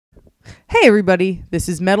Hey everybody, this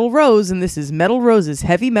is Metal Rose, and this is Metal Rose's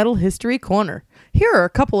Heavy Metal History Corner. Here are a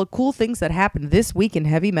couple of cool things that happened this week in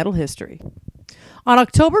heavy metal history. On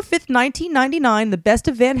October 5th, 1999, the Best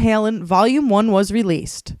of Van Halen Volume 1 was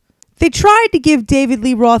released. They tried to give David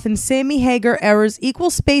Lee Roth and Sammy Hagar eras equal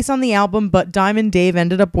space on the album, but Diamond Dave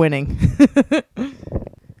ended up winning.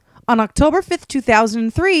 On October 5th,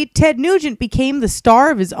 2003, Ted Nugent became the star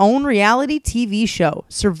of his own reality TV show,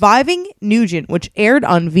 Surviving Nugent, which aired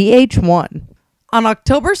on VH1. On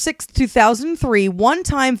October 6, 2003,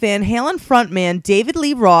 one-time Van Halen frontman David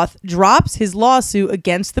Lee Roth drops his lawsuit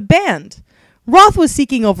against the band. Roth was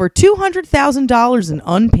seeking over $200,000 in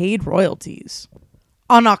unpaid royalties.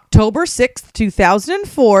 On October 6th,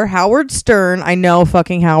 2004, Howard Stern, I know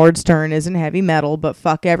fucking Howard Stern isn't heavy metal, but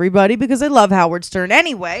fuck everybody because I love Howard Stern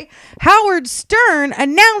anyway. Howard Stern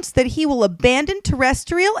announced that he will abandon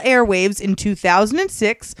terrestrial airwaves in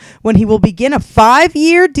 2006 when he will begin a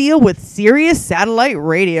 5-year deal with Sirius Satellite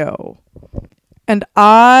Radio. And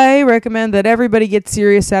I recommend that everybody get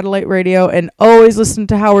Sirius Satellite Radio and always listen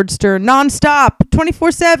to Howard Stern nonstop,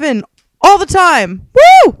 24/7, all the time.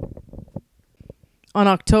 Woo! On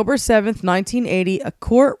October 7th, 1980, a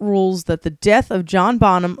court rules that the death of John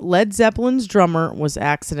Bonham, Led Zeppelin's drummer, was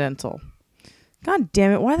accidental. God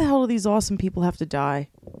damn it, why the hell do these awesome people have to die?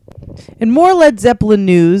 In more Led Zeppelin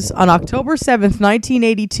news, on October 7th,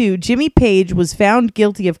 1982, Jimmy Page was found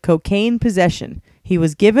guilty of cocaine possession. He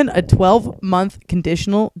was given a 12-month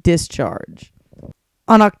conditional discharge.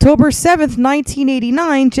 On October 7th,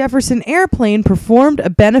 1989, Jefferson Airplane performed a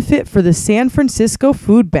benefit for the San Francisco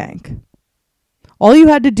Food Bank. All you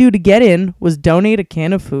had to do to get in was donate a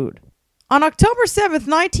can of food. On October 7th,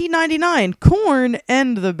 1999, Korn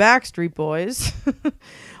and the Backstreet Boys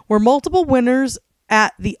were multiple winners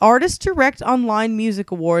at the Artist Direct Online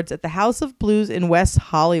Music Awards at the House of Blues in West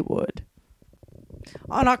Hollywood.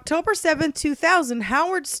 On October 7th, 2000,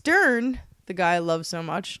 Howard Stern, the guy I love so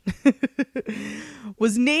much,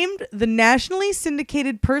 was named the nationally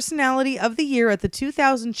syndicated personality of the year at the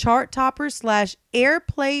 2000 Chart Toppers /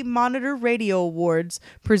 Airplay Monitor Radio Awards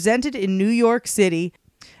presented in New York City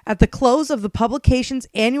at the close of the publication's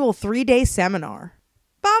annual 3-day seminar.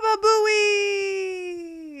 Baba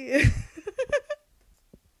Booey!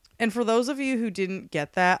 And for those of you who didn't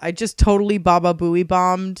get that, I just totally Baba Booey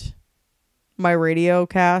bombed my radio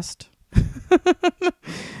cast.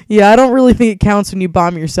 Yeah, I don't really think it counts when you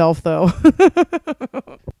bomb yourself, though.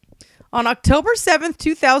 On October 7th,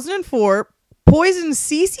 2004, Poison's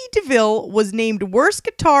CeCe DeVille was named Worst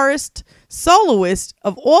Guitarist Soloist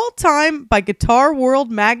of All Time by Guitar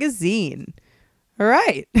World magazine. All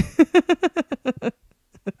right.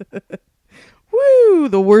 Woo,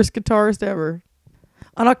 the worst guitarist ever.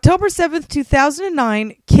 On October 7th,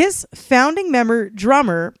 2009, Kiss founding member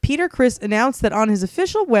drummer Peter Criss announced that on his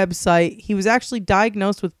official website, he was actually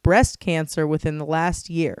diagnosed with breast cancer within the last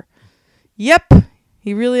year. Yep,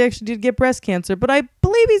 he really actually did get breast cancer, but I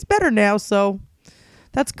believe he's better now, so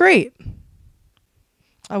that's great.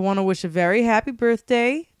 I want to wish a very happy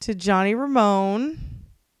birthday to Johnny Ramone,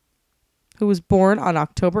 who was born on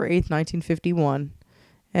October 8th, 1951.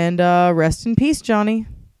 And rest in peace, Johnny.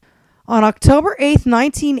 On October 8th,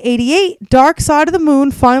 1988, Dark Side of the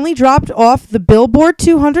Moon finally dropped off the Billboard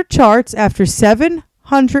 200 charts after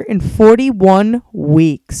 741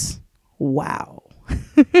 weeks. Wow.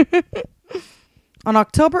 On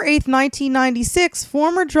October 8th, 1996,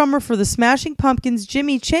 former drummer for the Smashing Pumpkins,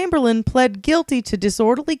 Jimmy Chamberlin, pled guilty to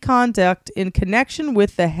disorderly conduct in connection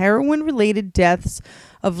with the heroin-related deaths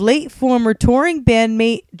of late former touring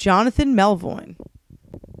bandmate Jonathan Melvoin.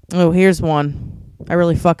 Oh, here's one. I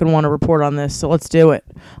really fucking want to report on this, so let's do it.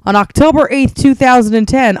 On October 8th,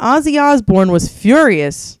 2010, Ozzy Osbourne was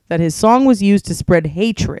furious that his song was used to spread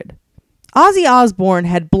hatred. Ozzy Osbourne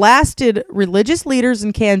had blasted religious leaders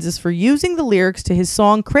in Kansas for using the lyrics to his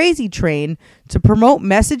song Crazy Train to promote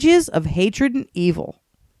messages of hatred and evil.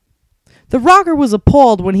 The rocker was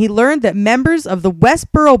appalled when he learned that members of the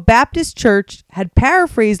Westboro Baptist Church had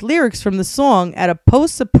paraphrased lyrics from the song at a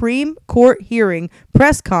post-Supreme Court hearing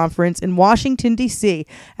press conference in Washington, D.C.,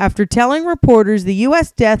 after telling reporters the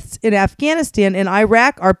U.S. deaths in Afghanistan and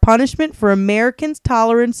Iraq are punishment for Americans'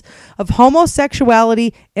 tolerance of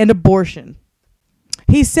homosexuality and abortion.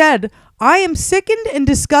 He said, "I am sickened and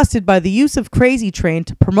disgusted by the use of Crazy Train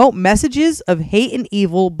to promote messages of hate and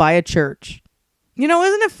evil by a church." You know,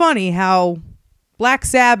 isn't it funny how Black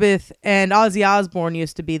Sabbath and Ozzy Osbourne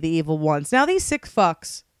used to be the evil ones? Now these sick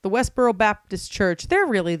fucks, the Westboro Baptist Church, they're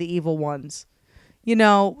really the evil ones. You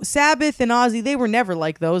know, Sabbath and Ozzy, they were never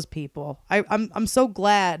like those people. I'm so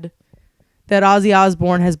glad that Ozzy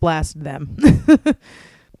Osbourne has blasted them.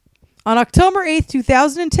 On October 8th,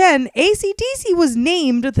 2010, AC/DC was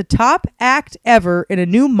named the top act ever in a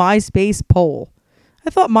new MySpace poll. I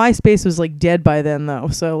thought MySpace was like dead by then, though.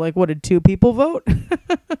 So, like, what did 2 people vote?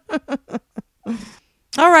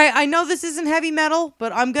 All right, I know this isn't heavy metal,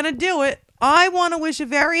 but I'm going to do it. I want to wish a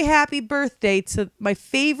very happy birthday to my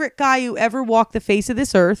favorite guy who ever walked the face of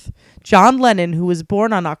this earth, John Lennon, who was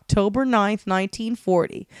born on October 9th,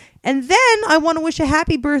 1940. And then I want to wish a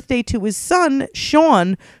happy birthday to his son,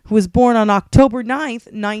 Sean, who was born on October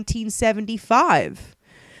 9th, 1975.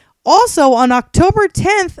 Also, on October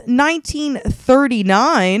 10th,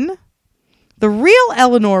 1939, the real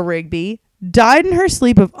Eleanor Rigby died in her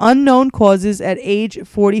sleep of unknown causes at age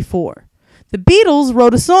 44. The Beatles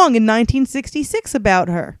wrote a song in 1966 about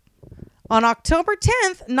her. On October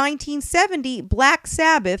 10th, 1970, Black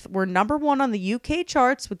Sabbath were #1 on the UK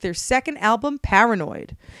charts with their second album,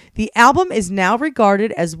 Paranoid. The album is now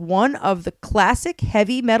regarded as one of the classic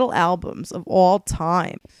heavy metal albums of all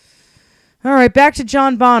time. All right, back to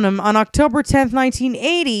John Bonham. On October 10th,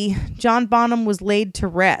 1980, John Bonham was laid to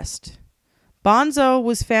rest. Bonzo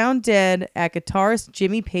was found dead at guitarist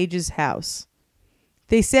Jimmy Page's house.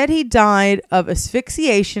 They said he died of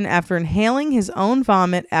asphyxiation after inhaling his own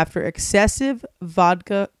vomit after excessive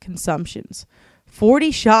vodka consumptions.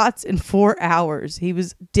 40 shots in 4 hours. He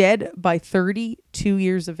was dead by 32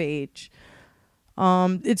 years of age.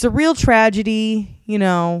 It's a real tragedy. You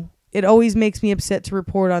know, it always makes me upset to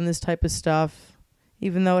report on this type of stuff,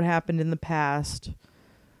 even though it happened in the past.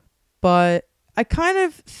 But I kind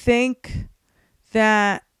of think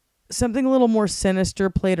that something a little more sinister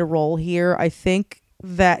played a role here. I think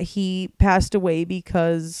that he passed away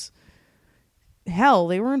because, hell,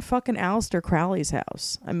 they were in fucking Aleister Crowley's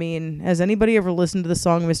house. I mean, has anybody ever listened to the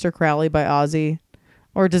song Mr. Crowley by Ozzy?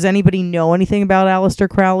 Or does anybody know anything about Aleister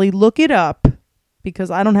Crowley? Look it up, because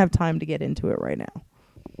I don't have time to get into it right now.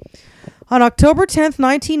 On October 10th,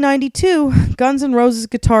 1992, Guns N' Roses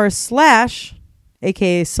guitarist Slash,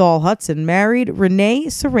 a.k.a. Saul Hudson, married Renee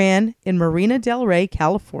Saran in Marina del Rey,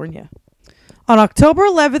 California. On October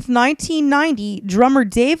 11th, 1990, drummer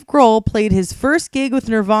Dave Grohl played his first gig with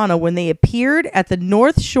Nirvana when they appeared at the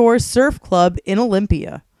North Shore Surf Club in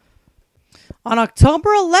Olympia. On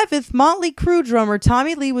October 11th, Motley Crue drummer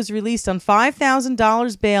Tommy Lee was released on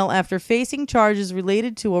 $5,000 bail after facing charges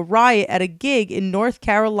related to a riot at a gig in North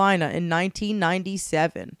Carolina in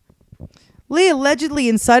 1997. Lee allegedly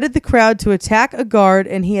incited the crowd to attack a guard,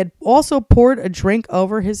 and he had also poured a drink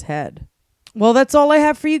over his head. Well, that's all I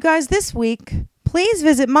have for you guys this week. Please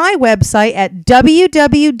visit my website at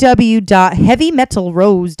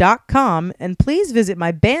www.heavymetalrose.com, and please visit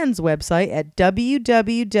my band's website at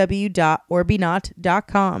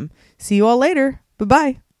www.orbinaut.com. See you all later.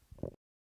 Bye-bye.